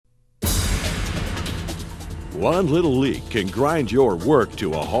One little leak can grind your work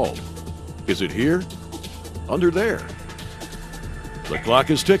to a halt. Is it here? Under there? The clock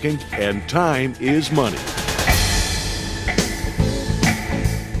is ticking and time is money.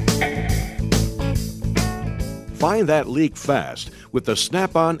 Find that leak fast with the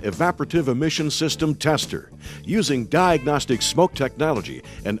Snap-on Evaporative Emission System Tester. Using diagnostic smoke technology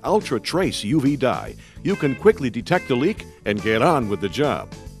and ultra-trace UV dye, you can quickly detect the leak and get on with the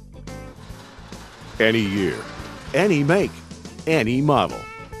job. Any year, any make, any model.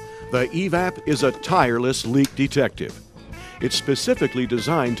 The EVAP is a tireless leak detective. It's specifically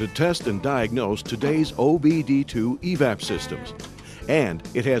designed to test and diagnose today's OBD2 EVAP systems. And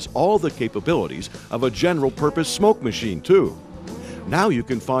it has all the capabilities of a general-purpose smoke machine, too. Now you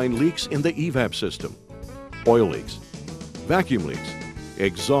can find leaks in the EVAP system. Oil leaks, vacuum leaks,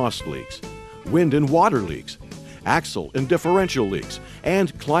 exhaust leaks, wind and water leaks, axle and differential leaks,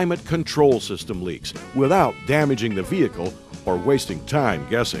 and climate control system leaks without damaging the vehicle or wasting time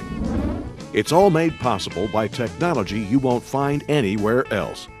guessing. It's all made possible by technology you won't find anywhere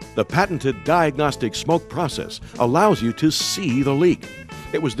else. The patented diagnostic smoke process allows you to see the leak.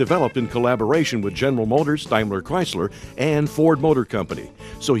 It was developed in collaboration with General Motors, Daimler Chrysler, and Ford Motor Company,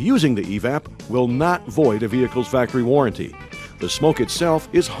 so using the EVAP will not void a vehicle's factory warranty. The smoke itself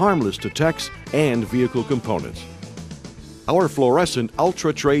is harmless to techs and vehicle components. Our fluorescent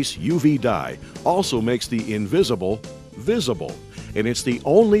ultra-trace UV dye also makes the invisible visible, and it's the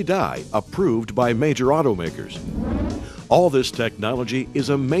only dye approved by major automakers. All this technology is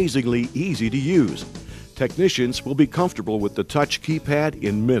amazingly easy to use. Technicians will be comfortable with the touch keypad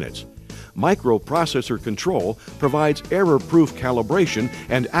in minutes. Microprocessor control provides error-proof calibration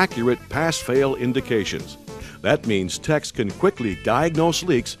and accurate pass-fail indications. That means techs can quickly diagnose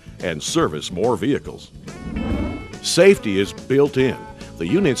leaks and service more vehicles. Safety is built in. The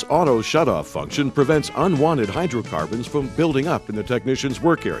unit's auto shutoff function prevents unwanted hydrocarbons from building up in the technician's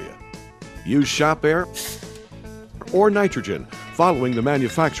work area. Use shop air or nitrogen following the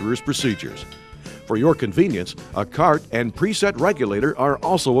manufacturer's procedures. For your convenience, a cart and preset regulator are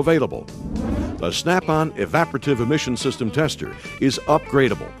also available. The Snap-on Evaporative Emission System Tester is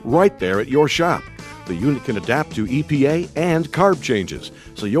upgradable right there at your shop. The unit can adapt to EPA and carb changes,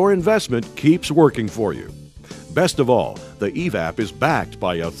 so your investment keeps working for you. Best of all, the EVAP is backed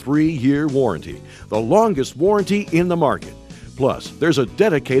by a 3-year warranty, the longest warranty in the market. Plus, there's a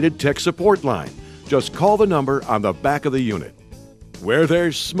dedicated tech support line. Just call the number on the back of the unit. Where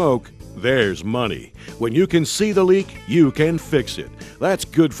there's smoke, there's money. When you can see the leak, you can fix it. That's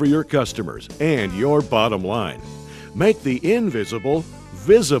good for your customers and your bottom line. Make the invisible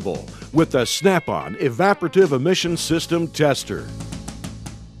visible with the Snap-on Evaporative Emission System Tester.